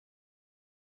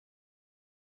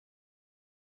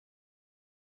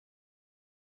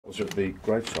Was at the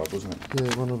graveside, wasn't it?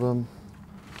 Yeah, one of them.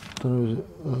 Don't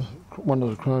know, one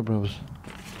of the Crow brothers.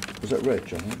 Was that Reg?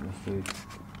 I think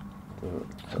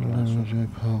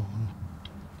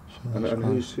and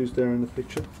who's there in the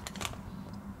picture?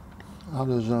 Oh,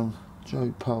 there's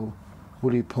Joe Pole,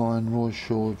 Woody Pine, Roy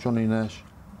Shaw, Johnny Nash,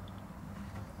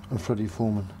 and Freddie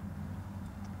Foreman.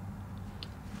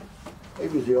 He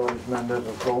was the oldest man ever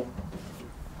fought.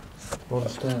 On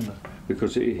standard.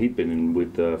 Because he'd been in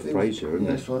with Fraser, hadn't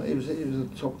he? That's right. He was a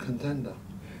top contender.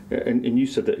 Yeah, and you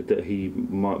said that he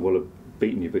might well have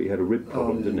beaten you, but he had a rib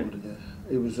problem, didn't he? Yeah.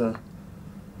 He was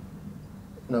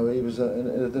no, he was in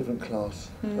a different class.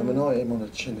 I mean, I hit him on the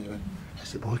chin. He went, I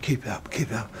said, boy, keep it up,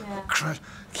 keep it up. Yeah. Crash,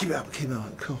 keep it up, keep it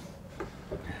up. Cool.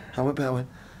 I went back and went,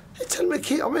 hey, tell me to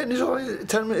keep, I'm hitting his eye,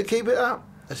 tell me to keep it up.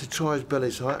 I said, try his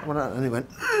belly, so I went out and he went,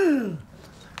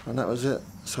 and that was it.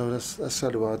 So that's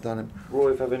sadly why I'd done him.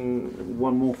 Roy having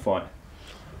one more fight?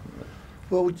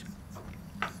 Well,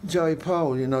 Joey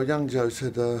Powell, you know, young Joe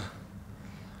said, can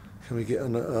we get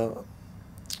a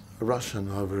Russian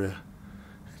over here?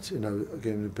 You know,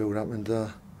 give him the build up, and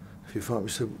if you fight, we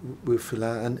said we'll fill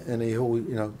out any hall,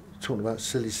 you know, talking about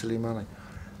silly money.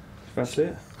 That's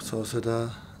it. So I said,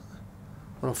 when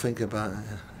I think about it,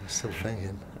 I'm still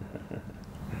thinking.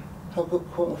 I've got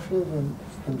quite a few of them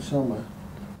from somewhere.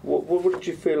 What did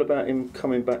you feel about him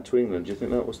coming back to England? Do you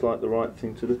think that was like the right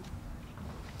thing to do?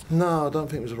 No, I don't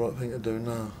think it was the right thing to do.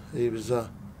 No, he was.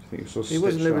 He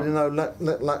wasn't living in no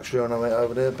luxury when I went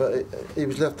over there, but he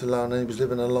was left alone and he was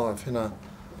living a life, you know.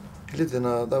 He lived in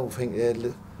a, they all think he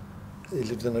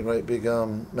lived in a great big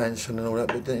mansion and all that,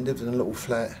 but then he lived in a little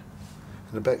flat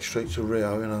in the back streets of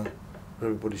Rio, you know,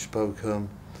 where everybody spoke, you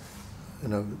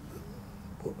know,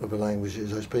 whatever language it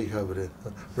is they speak over there.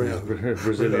 Rio.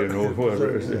 Brazilian or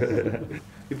whatever it is.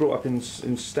 You brought up in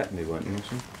Stepney, weren't you?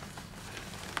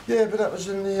 Yeah, but that was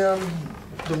in the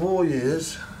war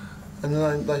years, and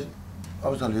then I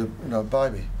was only a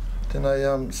baby. Then they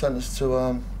sent us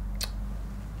to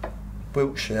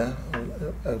Wiltshire,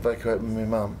 evacuated with my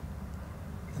mum,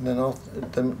 and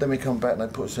then we come back and they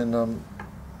put us in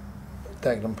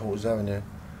Dagenham Porters Avenue,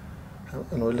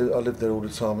 and I lived there all the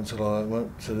time until I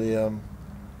went to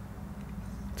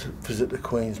to visit the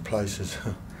Queen's places,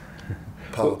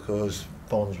 Parkhurst,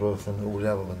 Bonsworth, and all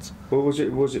the other ones. Well, was it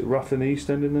rough in the East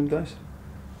End in them days?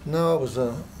 No, I was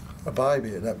a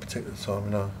baby at that particular time,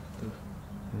 you know.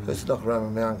 I used to knock around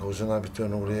with my uncles and they were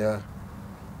doing all the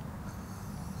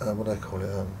what do they call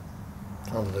it,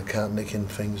 under the counter nicking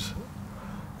things,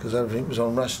 because everything was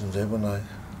on rations there, wasn't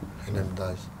they, in them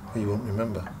days. Well, you wouldn't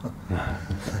remember.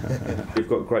 You've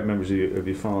got great memories of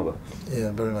your father.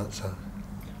 Yeah, very much so.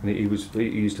 And he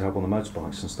used to help on the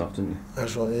motorbikes and stuff, didn't he?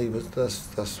 That's right. He was.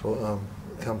 That's what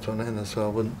come to an end. And so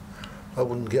I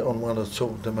wouldn't get on one at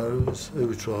all, no matter who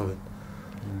was driving.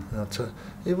 Yeah.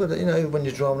 You know, when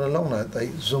you're driving along,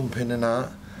 they zoom in and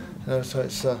out. You know, so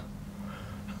it's. I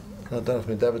don't know if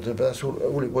my dad would do it, but that's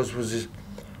all it was his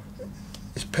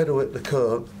pedal hit the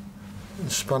curb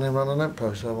and spun him round on that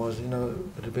post. Otherwise, you know, it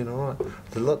would have been all right.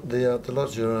 The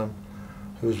lodger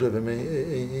who was with him,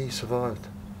 he survived.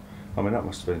 I mean, that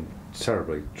must have been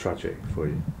terribly tragic for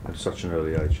you at such an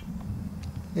early age.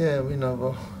 Yeah, you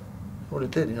know, well,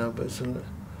 it did, you know, but it's I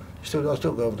still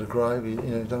go over the grave. You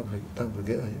know, don't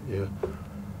forget your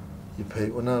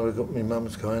people. Now we've got my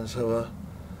mum's going, so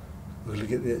we're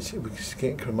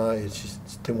getting cremated. She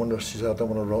didn't want to. She said, I don't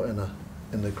want to rot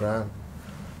in the ground.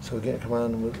 So we're getting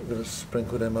cremated and we're going to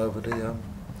sprinkle them over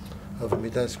my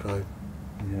dad's grave.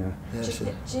 Yeah. Yeah, do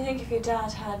you think if your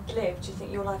dad had lived, do you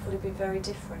think your life would have been very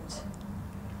different?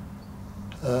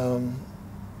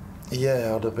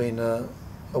 Yeah, I'd have been. I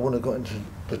wouldn't have got into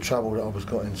the trouble that I was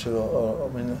got into. I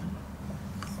mean,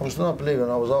 I was not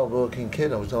believing. I was a hard-working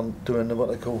kid. I was doing what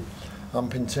they call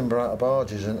humping timber out of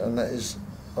barges, and that is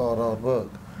hard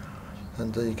work.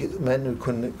 And you get men who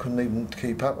couldn't even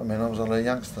keep up. I mean, I was only a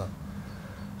youngster,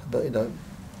 but you know,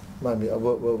 maybe I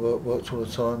worked all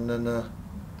the time, and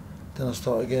then I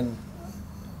started again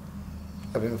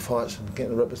having fights and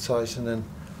getting a reputation, and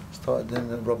started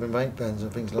then robbing bank vans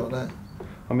and things like that.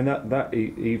 I mean, that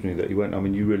evening that you went, I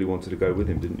mean, you really wanted to go with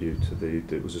him, didn't you?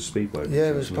 It was a speedway. Yeah,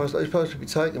 it was supposed to be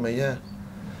taking me. Yeah,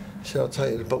 he said, I'll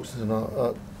take you to Boxing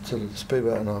to the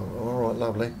speedway, and I'm all right,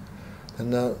 lovely.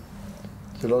 And the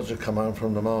lodger come home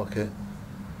from the market,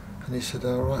 and he said,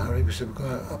 all right, Harry, we said, we'll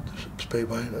go up the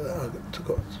speedway. I've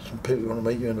got some people who want to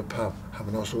meet you in the pub, have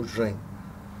a nice little drink.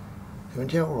 He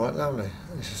went, yeah, all right, lovely.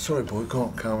 And he said, sorry, boy,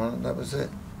 can't come on. And that was it.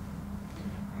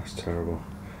 That's terrible.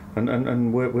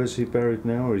 And where's he buried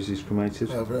now, or is he cremated?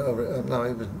 No,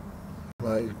 he was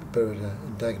buried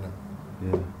in Dagenham.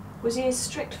 Yeah. Was he a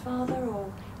strict father,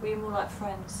 or were you more like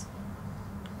friends?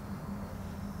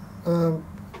 Well,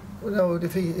 no,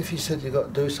 if he said you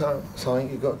got to do something,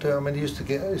 you got to do. I mean, he used to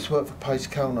work for Pace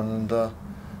Conan, and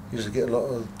he used to get a lot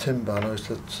of timber, and I used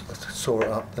to saw it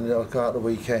up. Then I'd go out the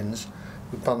weekends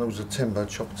with bundles of timber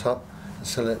chopped up and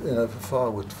sell it, for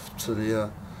firewood to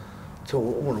the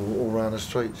all around the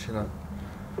streets, And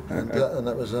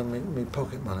that was me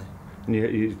pocket money. And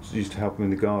you used to help him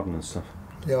in the garden and stuff?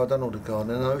 Yeah, I done all the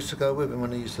gardening, and I used to go with him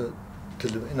when he used to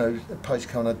deliver, Pace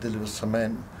Conan deliver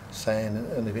cement, sand,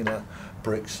 and anything like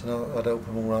bricks, and I'd help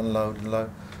him all unload and load.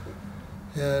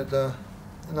 Yeah,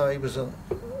 he was a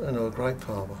great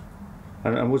father.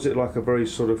 And was it like a very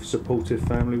sort of supportive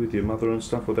family with your mother and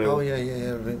stuff? Were they all... yeah,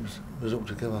 everything was all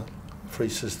together. 3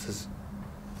 sisters.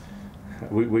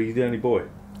 Were you the only boy?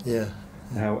 Yeah.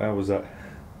 How was that?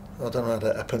 I don't know how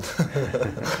that happened.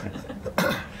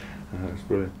 That's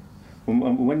brilliant.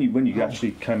 When you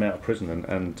actually came out of prison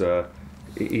and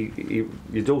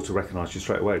your daughter recognised you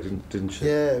straight away, didn't she?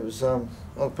 Yeah, it was. I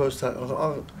burst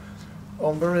out.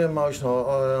 I'm very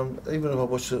emotional. Even if I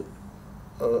watch a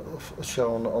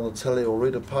show on the telly or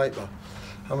read a paper,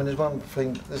 I mean, there's one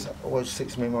thing that always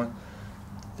sticks in my mind.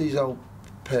 These old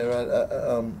pair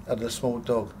had a small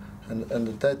dog, and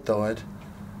the dad died,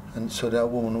 and so the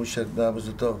old woman wished that was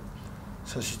the dog.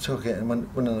 So she took it and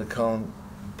went in the car and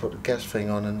put the gas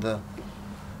thing on and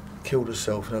killed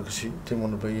herself, because she didn't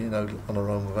want to be, on her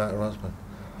own without her husband.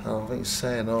 And I think it's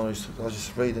sad. I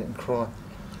just read it and cry.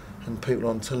 And people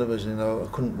on television, I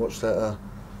couldn't watch that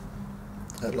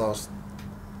last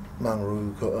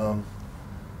mongrel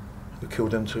who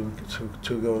killed them two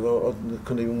girls. I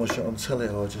couldn't even watch it on telly.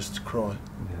 I just cry.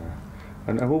 Yeah.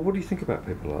 And what do you think about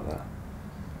people like that?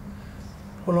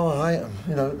 Well, I hate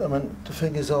them. I mean, the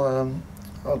thing is,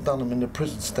 I've done them in the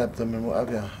prison, stabbed them and what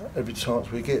have you, every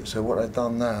chance we get. So what they've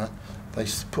done now, they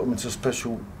put them into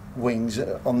special wings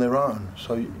on their own,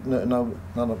 so none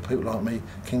of people like me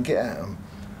can get at them.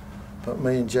 But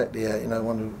me and Jackie,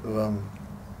 one who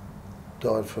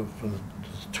died for the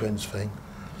twins thing,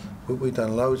 we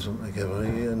done loads of them together,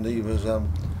 and he was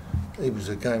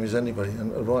a game as anybody,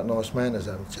 and a right nice man as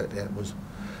that. Jackie was.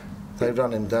 They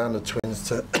run him down, the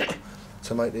twins,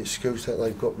 to make the excuse that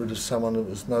they've got rid of someone that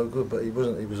was no good, but he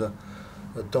wasn't. He was a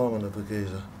diamond of a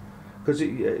geezer. Because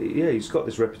he's got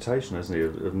this reputation, hasn't he,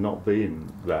 of not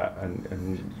being that,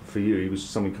 and for you he was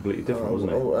something completely different,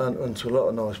 wasn't he? And to a lot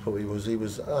of nice people he was.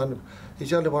 He's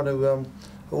the only one who,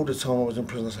 all the time I was in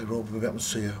prison, I say, Rob, we'll be up and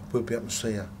see you, we'll be up and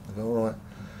see you. I go, all right.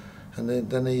 And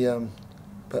then he,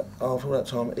 but after all that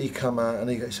time, he come out and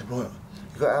he said, right,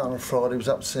 you got out on a Friday, he was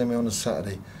up to see me on a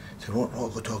Saturday. He said, right, I'll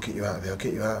get you out of here, I'll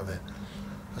get you out of here.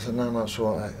 I said, no, it's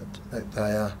all right.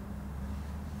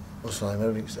 What's the name?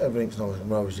 Everything's nice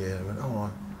and rosy here. He went, all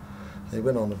right. And he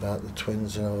went on about the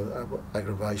twins,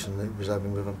 aggravation that he was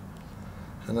having with them.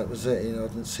 And that was it, I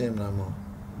didn't see him no more.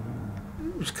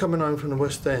 He was coming home from the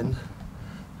West End,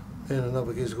 me and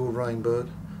another geezer called Rainbird,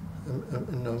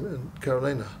 in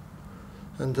Carolina.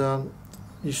 And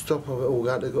you stop over at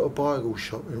Allgate, they've got a Bible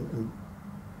shop in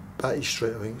Batty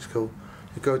Street, I think it's called.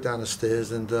 You go down the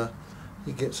stairs and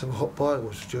you get some hot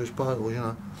Bibles, Jewish Bibles,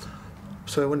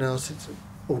 So I went out, I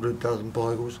ordered a dozen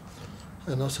Bibles,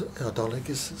 and I said, darling,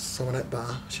 get some of that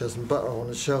butter. She has some butter on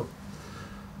the shelf.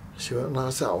 She went, and I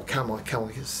said, oh, come on,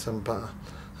 get some butter.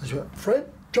 And she went, Fred,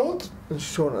 John? And she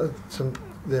saw some,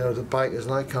 the bakers,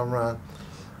 and they come round.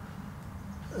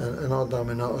 And I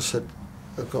done me I said,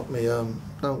 I've got me,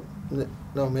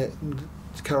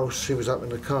 Carol, she was up in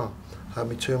the car. I had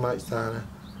me 2 mates down there.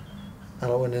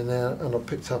 And I went in there and I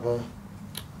picked up a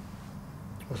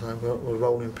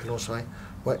rolling pin or something,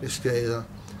 whacked this geezer.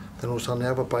 Then all of a sudden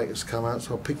the other bakers come out,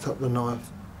 so I picked up the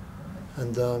knife,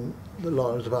 and the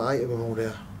line was about 8 of them all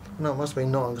there. No, it must have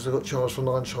been 9, because I got charged for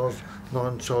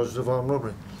 9 charges of armed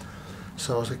robbery.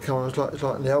 So I said, come on, it's like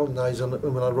in the olden days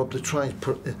when I robbed the trains,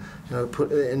 put it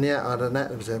in the hat, I had a net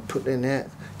that was there, put it in the hat,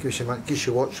 give us your money, give us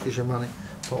your watch, give us your money,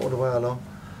 all the way along.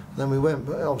 And then we went,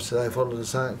 but obviously they followed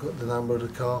us out, got the number of the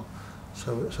car,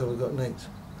 so we got nicked.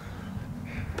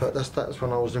 But that's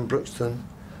when I was in Brixton,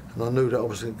 and I knew that I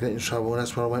was going to get in trouble, and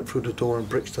that's when I went through the door in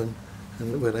Brixton,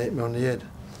 and where they hit me on the head.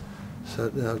 So,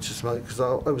 just because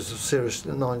it was a serious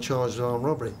 9 charges of armed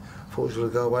robbery. I thought it was going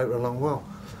to go away for a long while.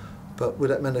 But with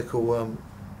that medical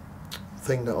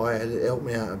thing that I had, it helped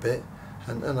me out a bit,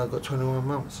 and I got 21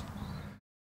 months.